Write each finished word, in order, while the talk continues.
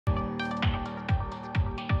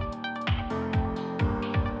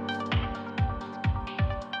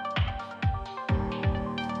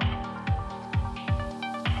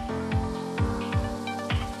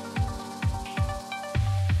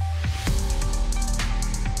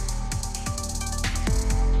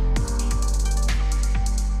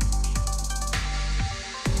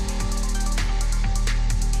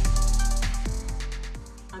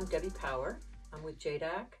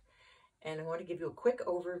JDAC, and I want to give you a quick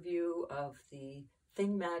overview of the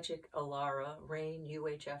ThingMagic Elara RAIN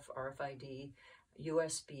UHF RFID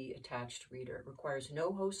USB attached reader. It requires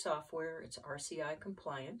no host software. It's RCI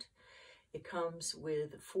compliant. It comes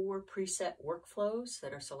with 4 preset workflows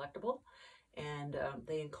that are selectable, and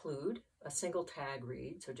they include a single tag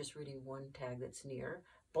read, so just reading one tag that's near,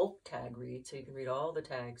 bulk tag read, so you can read all the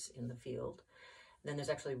tags in the field. Then there's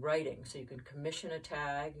actually writing, so you can commission a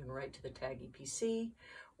tag and write to the tag EPC,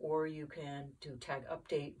 or you can do tag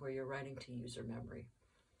update where you're writing to user memory.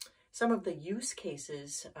 Some of the use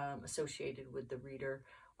cases associated with the reader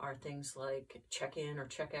are things like check-in or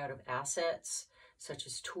check-out of assets, such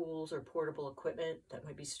as tools or portable equipment that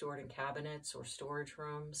might be stored in cabinets or storage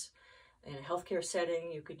rooms. In a healthcare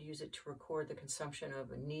setting, you could use it to record the consumption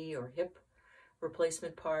of a knee or hip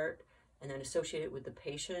replacement part, and then associate it with the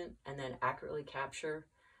patient, and then accurately capture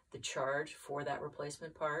the charge for that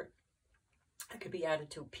replacement part. It could be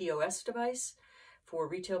added to a POS device for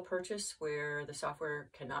retail purchase where the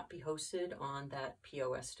software cannot be hosted on that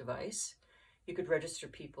POS device. You could register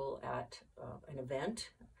people at an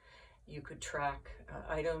event. You could track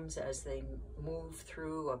items as they move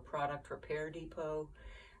through a product repair depot.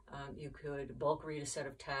 You could bulk read a set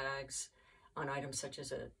of tags on items such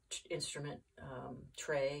as an instrument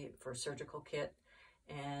tray for a surgical kit,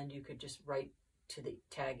 and you could just write to the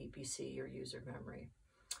tag EPC or user memory.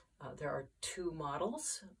 There are 2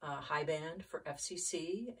 models, high band for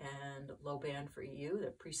FCC and low band for EU.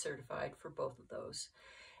 They're pre-certified for both of those.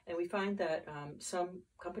 And we find that some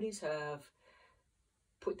companies have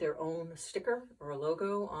put their own sticker or a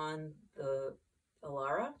logo on the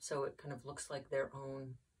Elara, so it kind of looks like their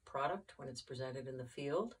own product when it's presented in the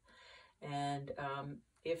field. And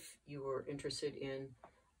if you were interested in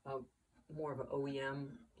more of an OEM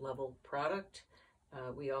level product,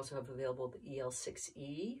 we also have available the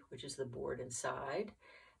EL6E, which is the board inside,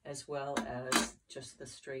 as well as just the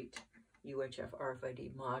straight UHF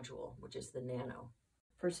RFID module, which is the Nano.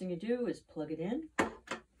 First thing you do is plug it in,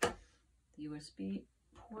 the USB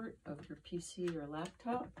port of your PC or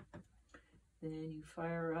laptop. Then you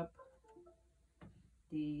fire up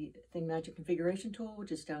the ThingMagic configuration tool,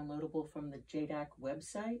 which is downloadable from the JDAC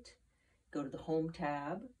website. Go to the Home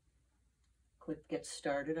tab, click Get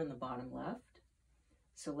Started on the bottom left,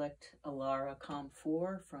 select Elara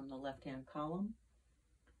COM4 from the left-hand column,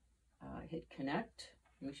 hit Connect.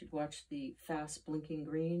 We should watch the fast blinking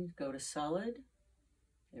green go to solid.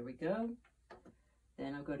 There we go.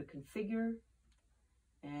 Then I'll go to Configure,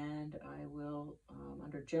 and I will,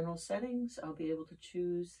 under General Settings, I'll be able to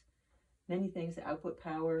choose many things: the output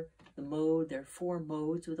power, the mode. There are 4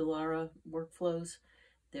 modes with Elara workflows.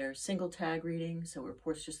 There's single tag reading, so it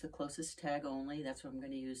reports just the closest tag only. That's what I'm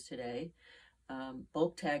going to use today.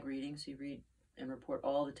 Bulk tag reading, so you read and report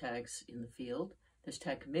all the tags in the field. There's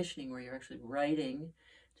tag commissioning, where you're actually writing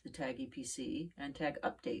to the tag EPC, and tag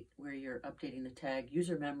update, where you're updating the tag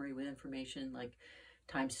user memory with information like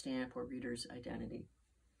timestamp or reader's identity.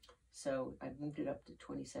 So I've moved it up to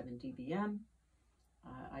 27 dBm.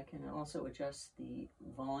 I can also adjust the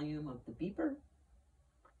volume of the beeper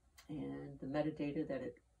and the metadata that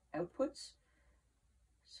it outputs.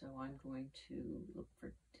 So I'm going to look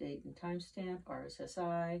for date and timestamp,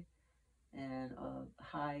 RSSI, and a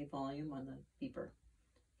high volume on the beeper.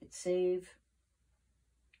 Hit save,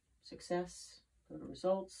 success, go to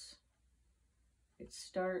results, hit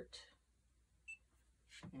start,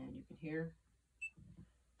 and you can hear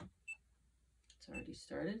it's already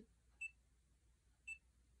started.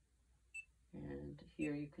 And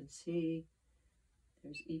here you can see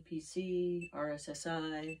there's EPC,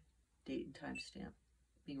 RSSI, date and timestamp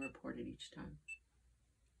being reported each time.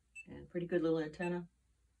 And pretty good little antenna,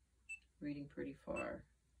 reading pretty far.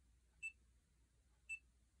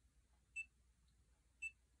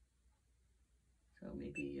 So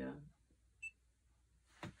maybe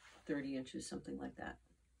 30 inches, something like that.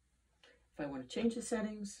 If I want to change the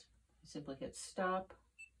settings, I simply hit stop,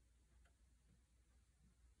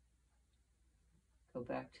 go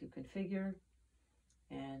back to configure,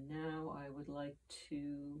 and now I would like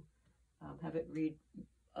to have it read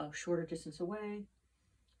a shorter distance away.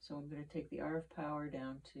 So I'm going to take the RF power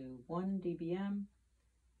down to 1 dBm,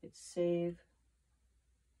 hit save,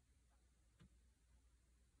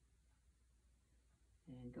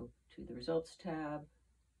 and go to the results tab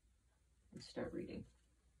and start reading.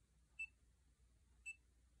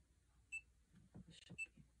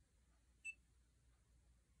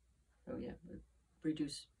 So yeah,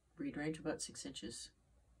 reduce read range about 6 inches.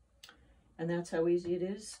 And that's how easy it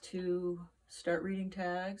is to start reading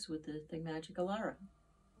tags with the ThingMagic Elara.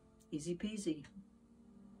 Easy peasy.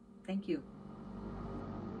 Thank you.